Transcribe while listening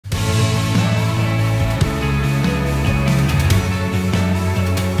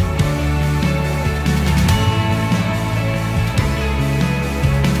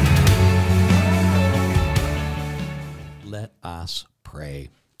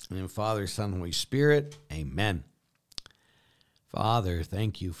In the name of the Father, Son, Holy Spirit, amen. Father,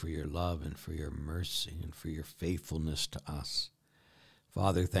 thank you for your love and for your mercy and for your faithfulness to us.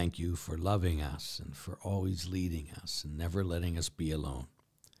 Father, thank you for loving us and for always leading us and never letting us be alone.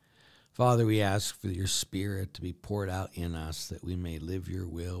 Father, we ask for your Spirit to be poured out in us that we may live your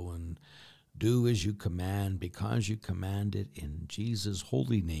will and do as you command because you commanded. In Jesus'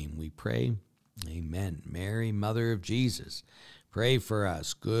 holy name we pray. Amen. Mary, Mother of Jesus, pray for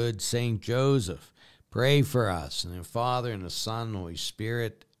us. Good Saint Joseph, pray for us. And the Father and the Son and the Holy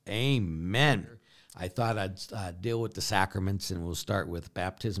Spirit, amen. I thought I'd deal with the sacraments, and we'll start with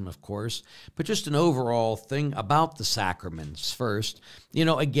baptism, of course, but just an overall thing about the sacraments first. You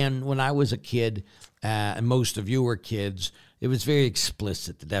know, again, when I was a kid, and most of you were kids, it was very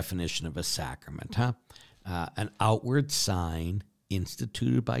explicit, the definition of a sacrament, an outward sign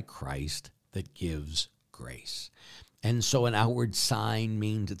instituted by Christ that gives grace. And so an outward sign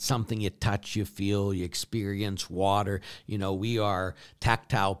means it's something you touch, you feel, you experience. Water. You know, we are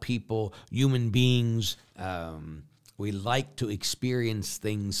tactile people, human beings. We like to experience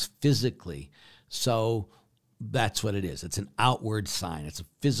things physically. So that's what it is. It's an outward sign. It's a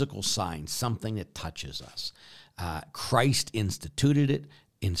physical sign, something that touches us. Christ instituted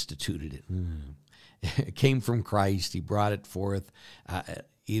it. It came from Christ. He brought it forth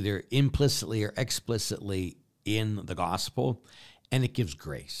either implicitly or explicitly in the gospel, and it gives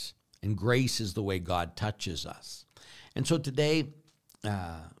grace. And grace is the way God touches us. And so today,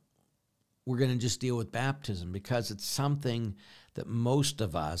 we're going to just deal with baptism because it's something that most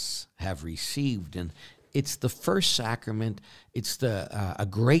of us have received. And it's the first sacrament. It's a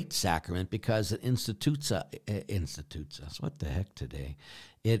great sacrament because it institutes us. What the heck today?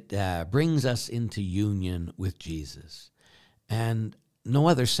 It brings us into union with Jesus. And no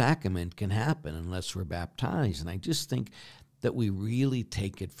other sacrament can happen unless we're baptized. And I just think that we really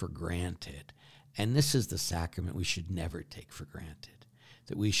take it for granted. And this is the sacrament we should never take for granted,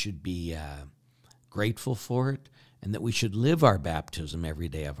 that we should be grateful for it, and that we should live our baptism every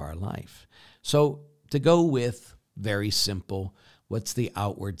day of our life. So to go with, very simple, what's the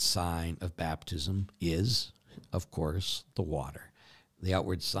outward sign of baptism is, of course, the water. The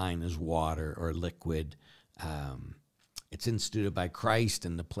outward sign is water or liquid. It's instituted by Christ,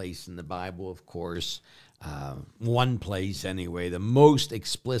 and the place in the Bible, of course, one place anyway, the most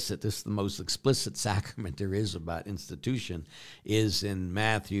explicit, this is the most explicit sacrament there is about institution, is in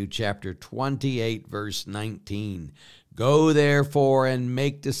Matthew chapter 28, verse 19. Go therefore and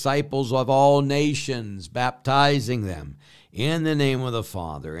make disciples of all nations, baptizing them in the name of the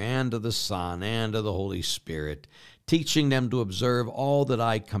Father and of the Son and of the Holy Spirit, teaching them to observe all that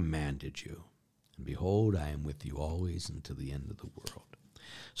I commanded you. And behold, I am with you always until the end of the world.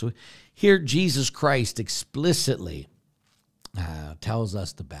 So here Jesus Christ explicitly tells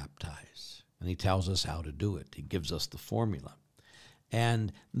us to baptize, and he tells us how to do it. He gives us the formula.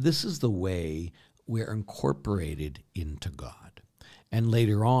 And this is the way we're incorporated into God. And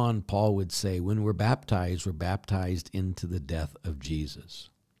later on, Paul would say, when we're baptized into the death of Jesus.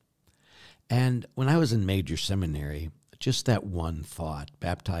 And when I was in major seminary, just that one thought,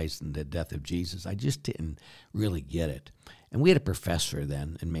 baptized in the death of Jesus, I just didn't really get it. And we had a professor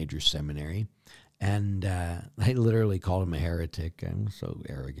then in major seminary, and I literally called him a heretic. I was so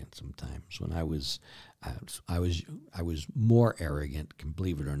arrogant sometimes. When I was more arrogant, can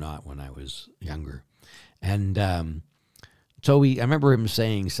believe it or not, when I was younger. And I remember him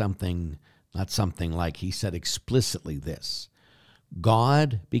saying something, not something like, he said explicitly this: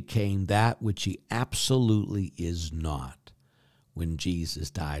 God became that which he absolutely is not when Jesus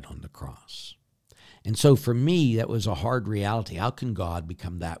died on the cross. And so for me, that was a hard reality. How can God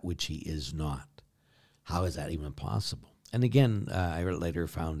become that which he is not? How is that even possible? And again, I later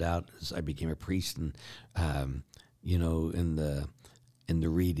found out as I became a priest, and in the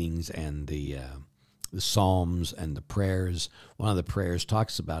readings and the Psalms and the prayers, one of the prayers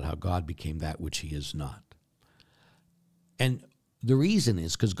talks about how God became that which he is not. And the reason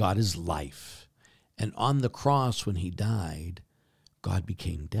is because God is life. And on the cross, when he died, God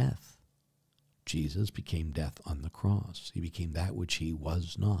became death. Jesus became death on the cross. He became that which he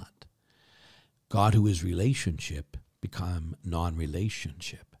was not. God, who is relationship, became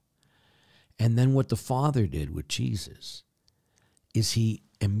non-relationship. And then what the Father did with Jesus is he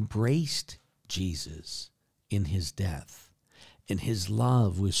embraced Jesus in his death. And his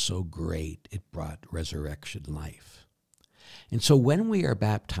love was so great, it brought resurrection life. And so when we are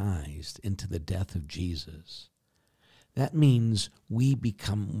baptized into the death of Jesus, that means we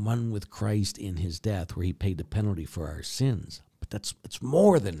become one with Christ in his death, where he paid the penalty for our sins. But it's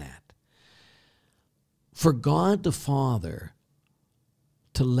more than that. For God the Father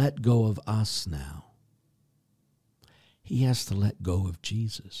to to let go of us now. He has to let go of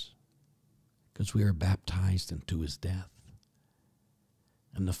Jesus because we are baptized into his death.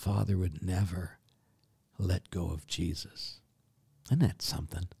 And the Father would never let go of Jesus. Isn't that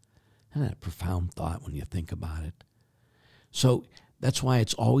something? Isn't that a profound thought when you think about it? So that's why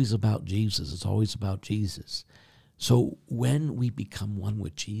it's always about Jesus. It's always about Jesus. So when we become one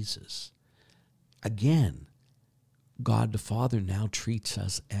with Jesus, again, God the Father now treats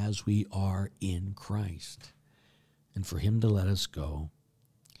us as we are in Christ. And for him to let us go,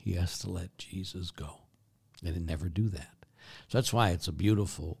 he has to let Jesus go. And he'd never do that. So that's why it's a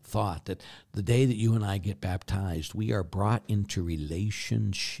beautiful thought that the day that you and I get baptized, we are brought into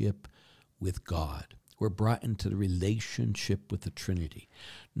relationship with God. We're brought into the relationship with the Trinity,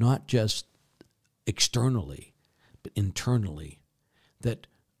 not just externally, but internally, that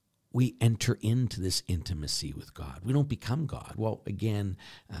we enter into this intimacy with God. We don't become God. Well, again,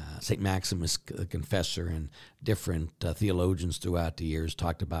 St. Maximus the Confessor and different theologians throughout the years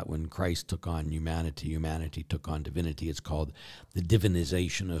talked about when Christ took on humanity, humanity took on divinity. It's called the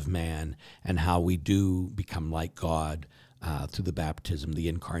divinization of man, and how we do become like God through the baptism, the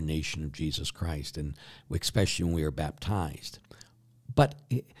incarnation of Jesus Christ, and especially when we are baptized. But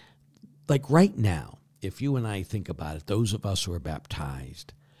like right now, if you and I think about it, those of us who are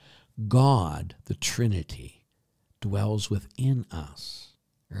baptized, God, the Trinity, dwells within us,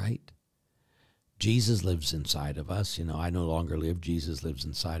 right? Jesus lives inside of us. You know, I no longer live. Jesus lives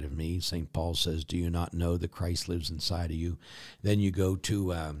inside of me. St. Paul says, do you not know that Christ lives inside of you? Then you go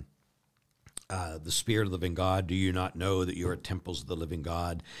to the Spirit of the living God. Do you not know that you are temples of the living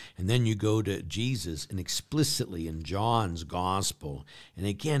God? And then you go to Jesus, and explicitly in John's gospel. And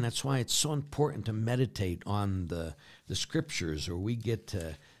again, that's why it's so important to meditate on the scriptures, or we get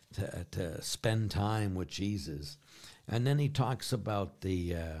to spend time with Jesus. And then he talks about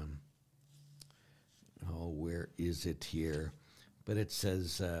the, where is it here? But it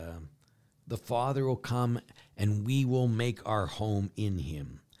says, the Father will come and we will make our home in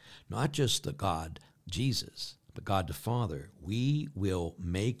him. Not just the God, Jesus, but God the Father. We will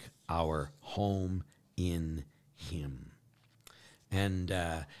make our home in him. And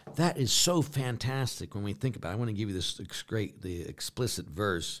that is so fantastic when we think about it. I want to give you the explicit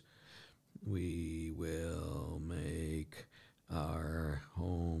verse. We will make our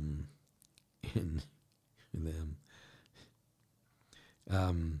home in them.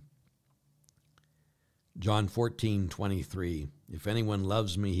 John 14:23. If anyone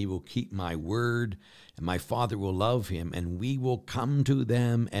loves me, he will keep my word, and my Father will love him, and we will come to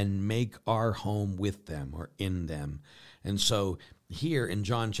them and make our home with them, or in them. And so here in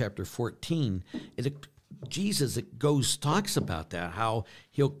John chapter 14, Jesus talks about that, how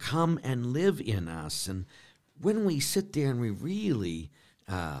he'll come and live in us. And when we sit there and we really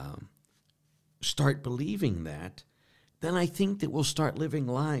start believing that, then I think that we'll start living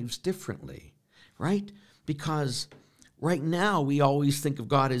lives differently, right? Because right now we always think of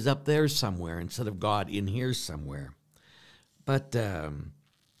God as up there somewhere instead of God in here somewhere. But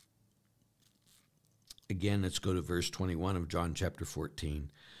again, let's go to verse 21 of John chapter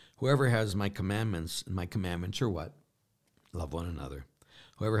 14. Whoever has my commandments, and my commandments are what? Love one another.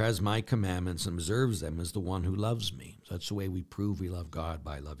 Whoever has my commandments and observes them is the one who loves me. So that's the way we prove we love God,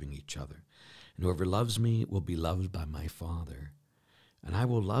 by loving each other. And whoever loves me will be loved by my Father, and I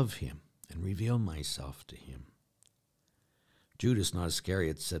will love him and reveal myself to him. Judas, not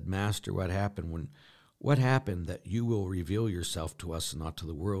Iscariot, said, Master, what happened that you will reveal yourself to us and not to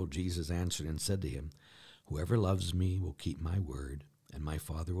the world? Jesus answered and said to him, whoever loves me will keep my word, and my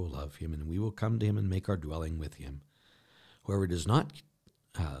Father will love him, and we will come to him and make our dwelling with him. Whoever does not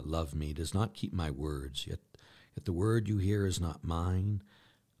love me does not keep my words, yet the word you hear is not mine,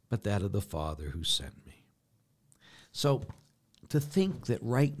 but that of the Father who sent me. So to think that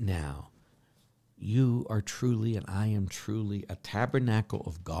right now you are truly and I am truly a tabernacle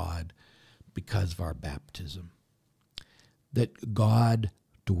of God because of our baptism, that God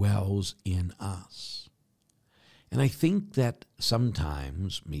dwells in us. And I think that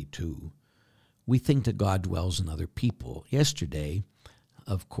sometimes, me too, we think that God dwells in other people. Yesterday,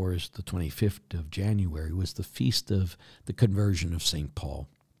 of course, the 25th of January was the feast of the conversion of St. Paul.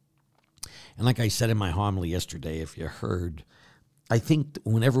 And like I said in my homily yesterday, if you heard, I think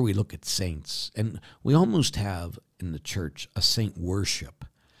whenever we look at saints, and we almost have in the church a saint worship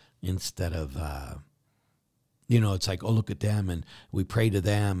instead of, it's like, oh, look at them, and we pray to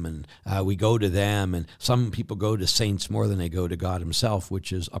them, and we go to them, and some people go to saints more than they go to God himself,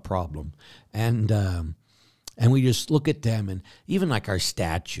 which is a problem. And we just look at them, and even like our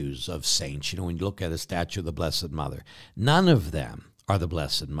statues of saints, when you look at a statue of the Blessed Mother, none of them are the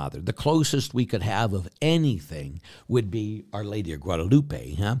Blessed Mother. The closest we could have of anything would be Our Lady of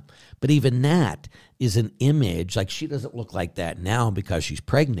Guadalupe, huh? But even that is an image. Like, she doesn't look like that now because she's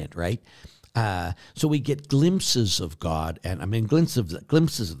pregnant, right? So we get glimpses of God, and I mean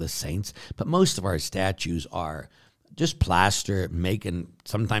glimpses of the saints, but most of our statues are just plaster,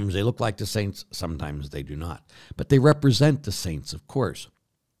 sometimes they look like the saints, sometimes they do not. But they represent the saints, of course.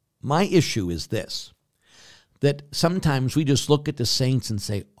 My issue is this, that sometimes we just look at the saints and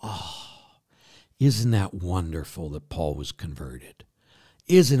say, oh, isn't that wonderful that Paul was converted?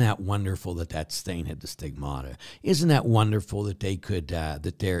 Isn't that wonderful that that saint had the stigmata? Isn't that wonderful that they could,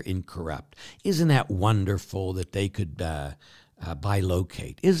 that they're incorrupt? Isn't that wonderful that they could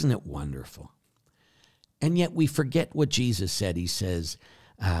bilocate? Isn't it wonderful? And yet we forget what Jesus said. He says,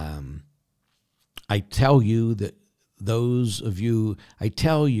 I tell you that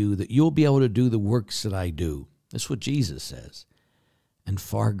you'll be able to do the works that I do. That's what Jesus says. And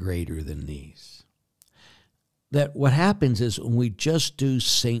far greater than these. That what happens is when we just do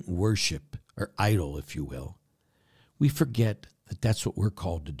saint worship, or idol, if you will, we forget that that's what we're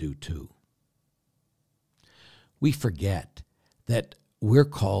called to do too. We forget that we're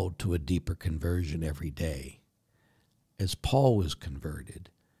called to a deeper conversion every day. As Paul was converted,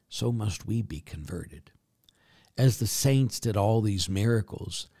 so must we be converted. As the saints did all these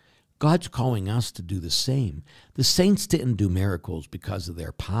miracles, God's calling us to do the same. The saints didn't do miracles because of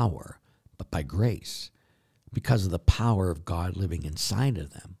their power, but by grace, because of the power of God living inside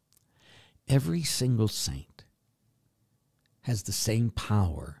of them. Every single saint has the same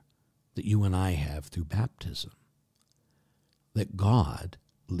power that you and I have through baptism. That God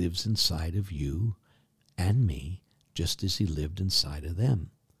lives inside of you and me just as he lived inside of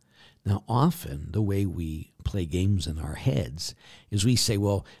them. Now, often the way we play games in our heads is we say,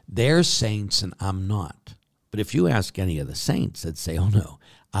 well, they're saints and I'm not. But if you ask any of the saints, they'd say, oh no,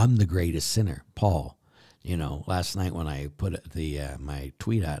 I'm the greatest sinner. Paul, last night when I put my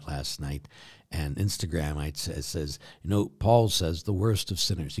tweet out last night and Instagram, it says, Paul says the worst of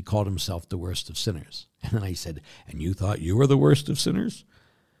sinners. He called himself the worst of sinners. And then I said, and you thought you were the worst of sinners?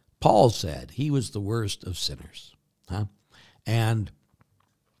 Paul said he was the worst of sinners. Huh? And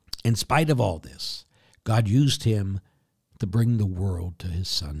in spite of all this, God used him to bring the world to his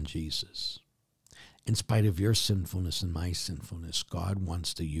son, Jesus. In spite of your sinfulness and my sinfulness, God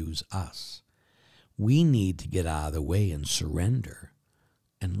wants to use us. We need to get out of the way and surrender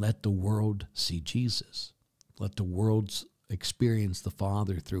and let the world see Jesus. Let the world experience the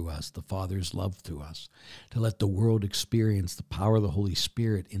Father through us, the Father's love through us, to let the world experience the power of the Holy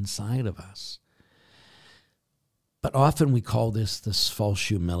Spirit inside of us. But often we call this false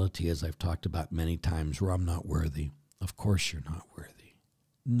humility, as I've talked about many times, where I'm not worthy. Of course you're not worthy.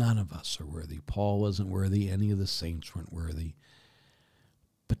 None of us are worthy. Paul wasn't worthy. Any of the saints weren't worthy.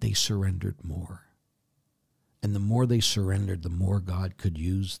 But they surrendered more. And the more they surrendered, the more God could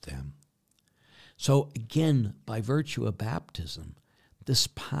use them. So again, by virtue of baptism, this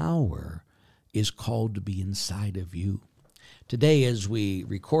power is called to be inside of you. Today, as we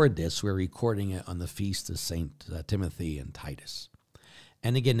record this, we're recording it on the feast of St. Timothy and Titus.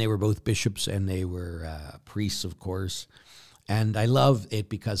 And again, they were both bishops and they were priests, of course. And I love it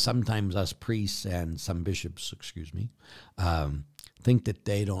because sometimes us priests and some bishops, think that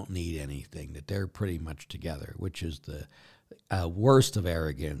they don't need anything, that they're pretty much together, which is the worst of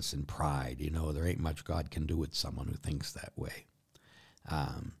arrogance and pride. There ain't much God can do with someone who thinks that way.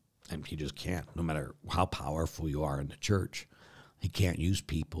 And he just can't, no matter how powerful you are in the church. He can't use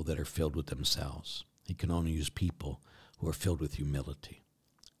people that are filled with themselves. He can only use people who are filled with humility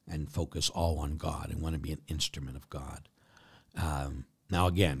and focus all on God and want to be an instrument of God. Now,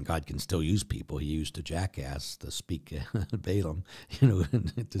 again, God can still use people. He used a jackass to speak Balaam,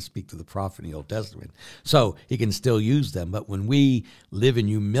 to speak to the prophet in the Old Testament. So he can still use them. But when we live in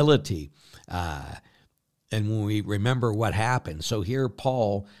humility and when we remember what happened. So here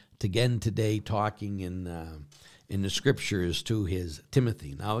Paul, again today, talking in the scriptures to his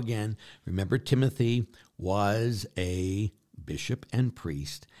Timothy. Now, again, remember Timothy was a bishop and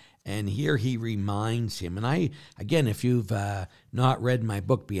priest. And here he reminds him, and if you've not read my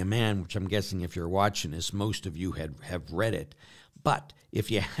book, Be a Man, which I'm guessing if you're watching this, most of you have read it. But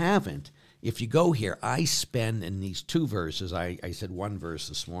if you haven't, if you go here, I spend in these two verses, I said one verse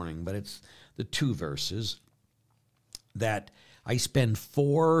this morning, but it's the two verses, that I spend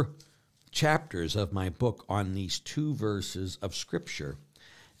 4 chapters of my book on these 2 verses of Scripture.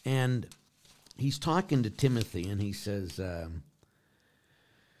 And he's talking to Timothy, and he says...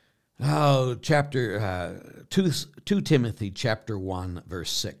 chapter 2 Timothy chapter 1,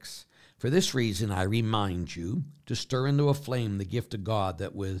 verse 6. For this reason, I remind you to stir into a flame the gift of God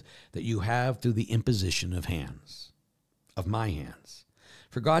that you have through the imposition of hands, of my hands.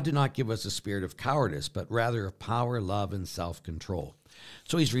 For God did not give us a spirit of cowardice, but rather of power, love, and self-control.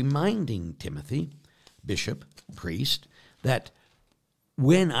 So he's reminding Timothy, bishop, priest, that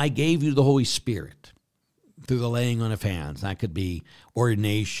when I gave you the Holy Spirit through the laying on of hands, that could be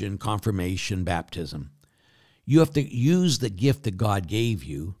ordination, confirmation, baptism, you have to use the gift that God gave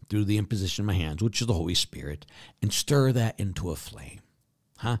you through the imposition of my hands, which is the Holy Spirit, and stir that into a flame.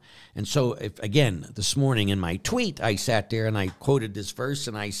 And so, again, this morning in my tweet, I sat there and I quoted this verse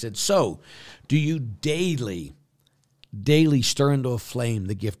and I said, so do you daily stir into a flame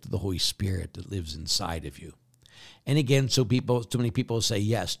the gift of the Holy Spirit that lives inside of you? And again, so many people say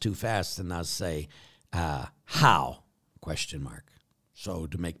yes too fast, and I'll say, how? Question mark. So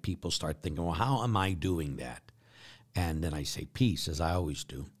to make people start thinking, well, how am I doing that? And then I say peace, as I always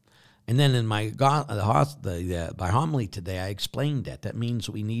do. And then in my homily today, I explained that. That means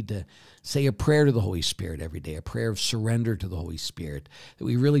we need to say a prayer to the Holy Spirit every day, a prayer of surrender to the Holy Spirit, that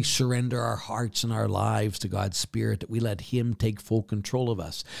we really surrender our hearts and our lives to God's Spirit, that we let Him take full control of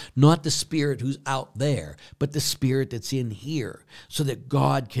us. Not the Spirit who's out there, but the Spirit that's in here, so that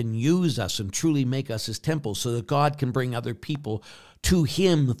God can use us and truly make us His temple, so that God can bring other people to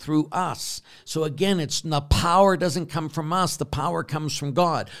Him through us. So again, the power doesn't come from us. The power comes from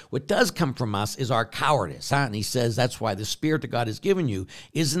God. What does come from us is our cowardice. And he says that's why the Spirit that God has given you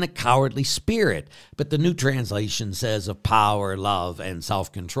isn't a cowardly spirit. But the New Translation says of power, love, and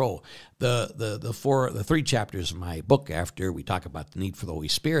self-control. The three chapters of my book, after we talk about the need for the Holy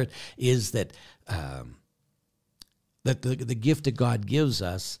Spirit, is that the gift that God gives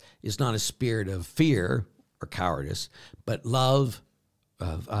us is not a spirit of fear or cowardice, but love,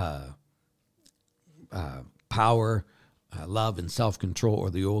 power, love, and self-control,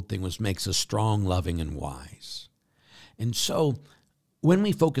 or the old thing was makes us strong, loving, and wise. And so when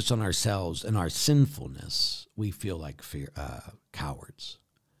we focus on ourselves and our sinfulness, we feel like cowards.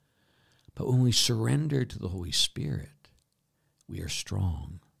 But when we surrender to the Holy Spirit, we are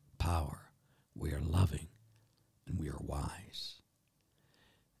strong, power, we are loving, and we are wise.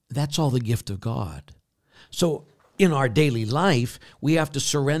 That's all the gift of God. So in our daily life, we have to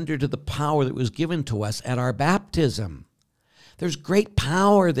surrender to the power that was given to us at our baptism. There's great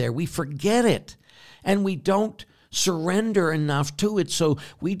power there. We forget it, and we don't surrender enough to it. So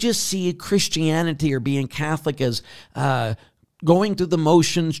we just see Christianity or being Catholic as going through the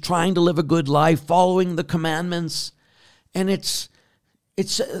motions, trying to live a good life, following the commandments. And it's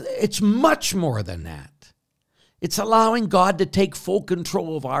much more than that. It's allowing God to take full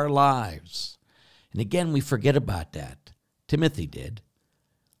control of our lives. And again, we forget about that. Timothy did.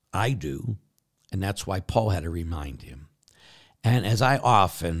 I do. And that's why Paul had to remind him. And as I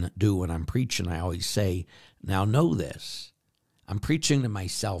often do when I'm preaching, I always say, now know this. I'm preaching to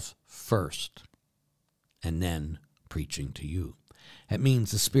myself first, and then preaching to you. It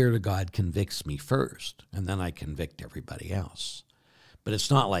means the Spirit of God convicts me first, and then I convict everybody else. But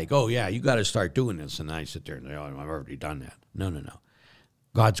it's not like, oh, yeah, you got to start doing this. And I sit there and say, oh, I've already done that. No.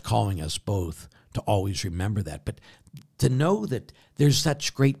 God's calling us both to always remember that. But to know that there's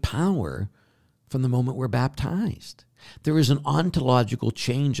such great power from the moment we're baptized. There is an ontological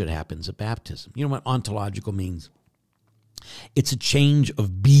change that happens at baptism. You know what ontological means? It's a change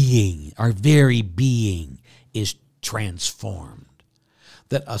of being. Our very being is transformed.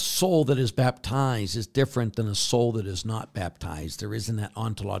 That a soul that is baptized is different than a soul that is not baptized. There isn't that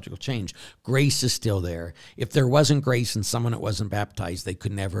ontological change. Grace is still there. If there wasn't grace in someone that wasn't baptized, they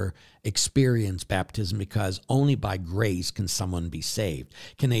could never experience baptism, because only by grace can someone be saved.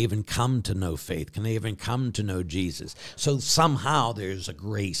 Can they even come to know faith? Can they even come to know Jesus? So somehow there's a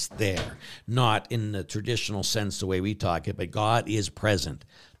grace there, not in the traditional sense the way we talk it, but God is present.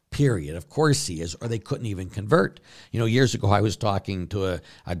 Period. Of course He is, or they couldn't even convert. You know, years ago I was talking to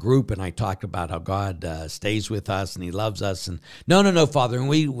a group, and I talked about how God stays with us and He loves us. And no, Father,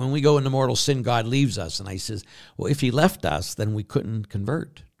 when we go into mortal sin, God leaves us. And I says, well, if He left us, then we couldn't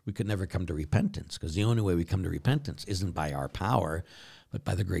convert. We could never come to repentance, because the only way we come to repentance isn't by our power, but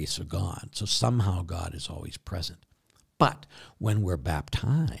by the grace of God. So somehow God is always present. But when we're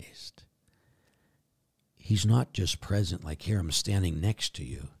baptized, He's not just present like here, I'm standing next to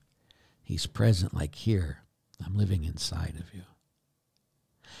you. He's present like here, I'm living inside of you.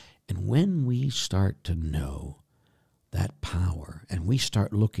 And when we start to know that power, and we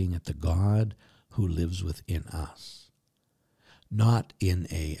start looking at the God who lives within us, not in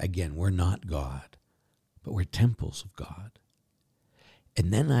again, we're not God, but we're temples of God.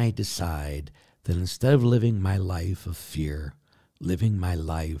 And then I decide that instead of living my life of fear, living my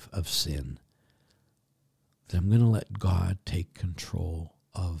life of sin, that I'm going to let God take control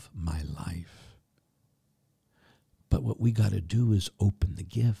of my life. But what we got to do is open the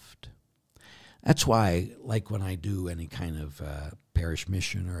gift. That's why, like when I do any kind of parish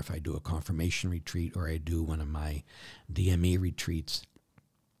mission, or if I do a confirmation retreat, or I do one of my DME retreats,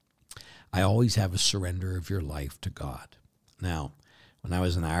 I always have a surrender of your life to God. Now, when I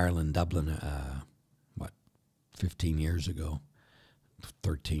was in Ireland, Dublin, 15 years ago,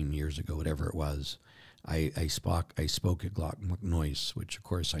 13 years ago, whatever it was, I spoke at Glocknoise, which of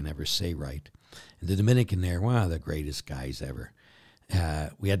course I never say right. And the Dominican there, one of the greatest guys ever.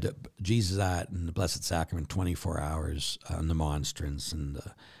 We had Jesus in the Blessed Sacrament 24 hours on the monstrance, and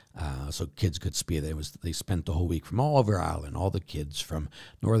so kids could speak. They spent the whole week from all over Ireland. All the kids from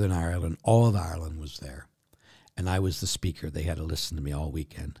Northern Ireland, all of Ireland was there, and I was the speaker. They had to listen to me all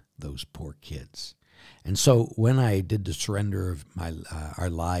weekend. Those poor kids. And so when I did the surrender of our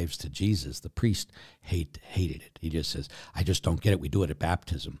lives to Jesus, the priest hated it. He just says, "I just don't get it. We do it at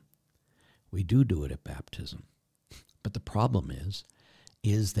baptism." We do it at baptism, but the problem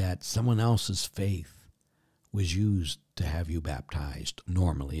is that someone else's faith was used to have you baptized,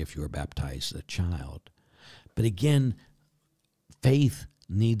 normally if you were baptized as a child. But again, faith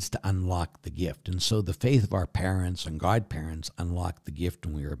needs to unlock the gift. And so the faith of our parents and godparents unlocked the gift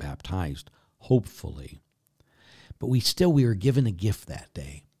when we were baptized, hopefully. But we were given a gift that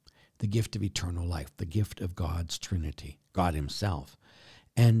day, the gift of eternal life, the gift of God's Trinity, God himself.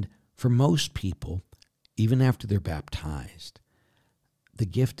 And for most people, even after they're baptized, the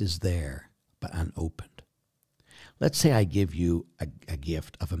gift is there, but unopened. Let's say I give you a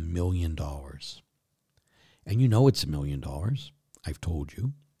gift of $1 million. And you know it's $1 million. I've told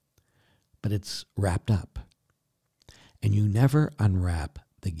you. But it's wrapped up. And you never unwrap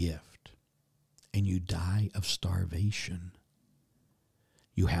the gift. And you die of starvation.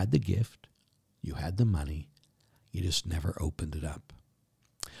 You had the gift. You had the money. You just never opened it up.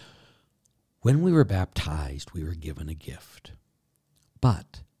 When we were baptized, we were given a gift.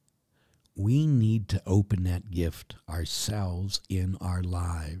 But we need to open that gift ourselves in our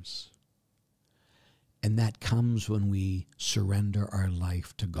lives. And that comes when we surrender our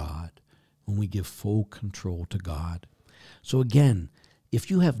life to God, when we give full control to God. So again,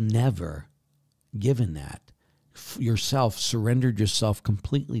 if you have never given that yourself, surrendered yourself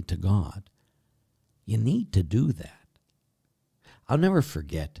completely to God, you need to do that. I'll never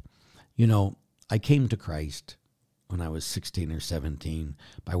forget, I came to Christ when I was 16 or 17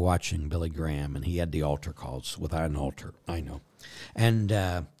 by watching Billy Graham, and he had the altar calls without an altar, I know. And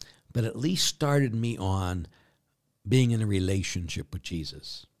but at least started me on being in a relationship with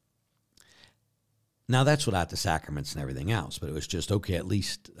Jesus. Now that's without the sacraments and everything else, but it was just, okay, at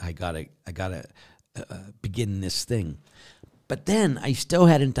least I gotta begin this thing. But then I still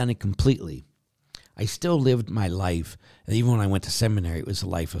hadn't done it completely. I still lived my life, and even when I went to seminary, it was a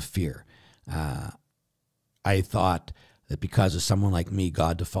life of fear. I thought that because of someone like me,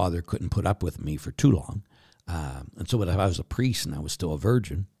 God the Father couldn't put up with me for too long. And so if I was a priest and I was still a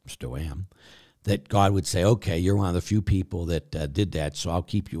virgin, still am, that God would say, okay, you're one of the few people that did that, so I'll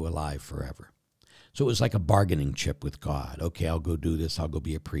keep you alive forever. So it was like a bargaining chip with God. Okay, I'll go do this, I'll go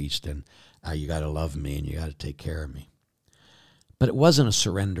be a priest, and you got to love me and you got to take care of me. But it wasn't a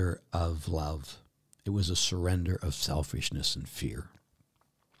surrender of love. It was a surrender of selfishness and fear.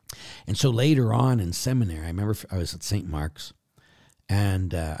 And so later on in seminary, I remember I was at St. Mark's,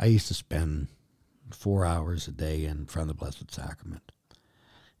 and I used to spend 4 hours a day in front of the Blessed Sacrament.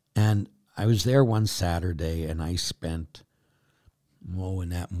 And I was there one Saturday, and I spent, in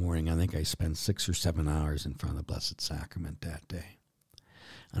that morning, I think I spent 6 or 7 hours in front of the Blessed Sacrament that day.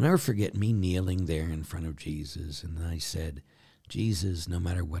 I'll never forget me kneeling there in front of Jesus, and I said, Jesus, no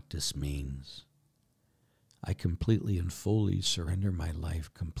matter what this means, I completely and fully surrender my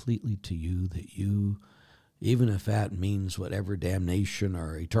life completely to you, that you, even if that means whatever damnation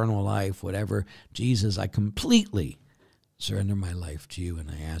or eternal life, whatever, Jesus, I completely surrender my life to you, and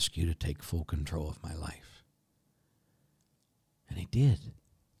I ask you to take full control of my life. And he did.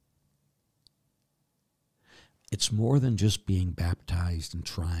 It's more than just being baptized and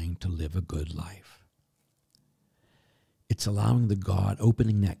trying to live a good life. It's allowing the God,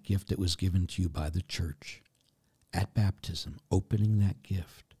 opening that gift that was given to you by the church at baptism, opening that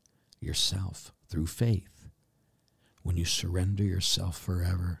gift yourself through faith. When you surrender yourself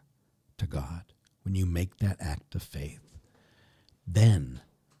forever to God, when you make that act of faith, then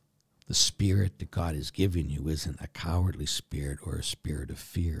the spirit that God has given you isn't a cowardly spirit or a spirit of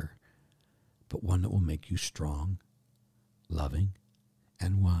fear, but one that will make you strong, loving,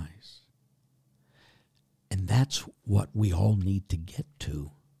 and wise. And that's what we all need to get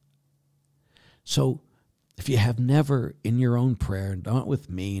to. So if you have never in your own prayer, not with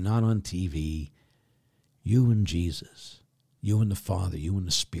me, not on TV, you and Jesus, you and the Father, you and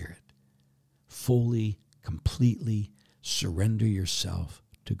the Spirit, fully, completely surrender yourself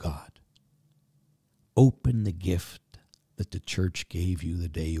to God. Open the gift that the church gave you the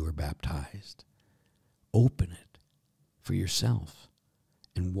day you were baptized. Open it for yourself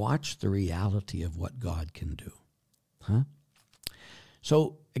and watch the reality of what God can do.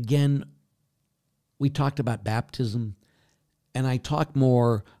 So again, we talked about baptism, and I talked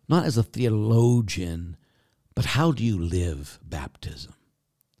more, not as a theologian, but how do you live baptism?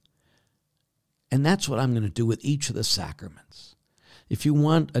 And that's what I'm going to do with each of the sacraments. If you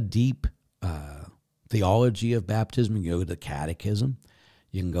want a deep theology of baptism, you can go to the Catechism.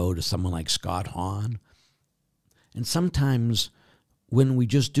 You can go to someone like Scott Hahn. And sometimes when we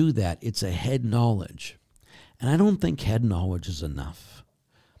just do that, it's a head knowledge. And I don't think head knowledge is enough.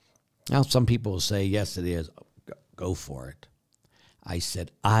 Now, some people will say, yes, it is. Go for it. I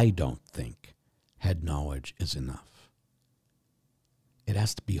said, I don't think head knowledge is enough. It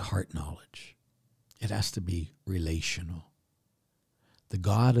has to be heart knowledge. It has to be relational. The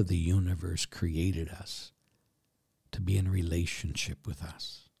God of the universe created us to be in relationship with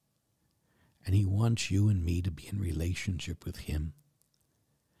us. And he wants you and me to be in relationship with him.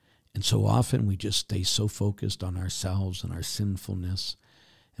 And so often we just stay so focused on ourselves and our sinfulness,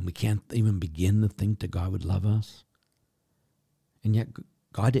 and we can't even begin to think that God would love us. And yet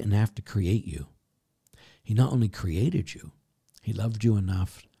God didn't have to create you. He not only created you, he loved you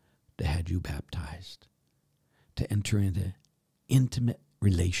enough to have you baptized, to enter into intimate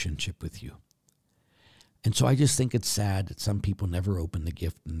relationship with you. And so I just think it's sad that some people never open the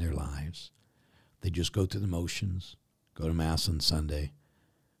gift in their lives. They just go through the motions, go to Mass on Sunday,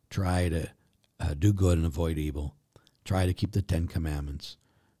 try to do good and avoid evil, try to keep the 10 Commandments,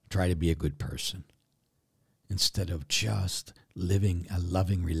 try to be a good person, instead of just living a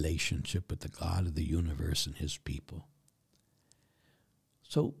loving relationship with the God of the universe and his people.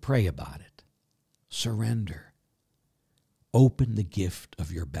 So pray about it. Surrender. Open the gift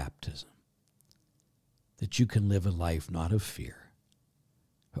of your baptism, that you can live a life not of fear,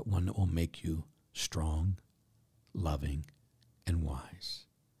 but one that will make you strong, loving, and wise.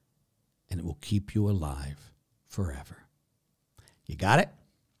 And it will keep you alive forever. You got it?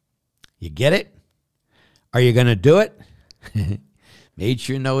 You get it? Are you going to do it? May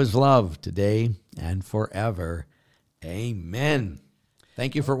sure know his love today and forever. Amen.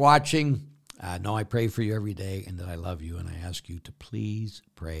 Thank you for watching. Know I pray for you every day and that I love you, and I ask you to please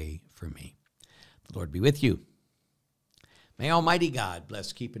pray for me. The Lord be with you. May Almighty God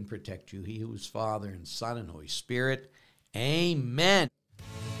bless, keep, and protect you. He who is Father and Son and Holy Spirit. Amen.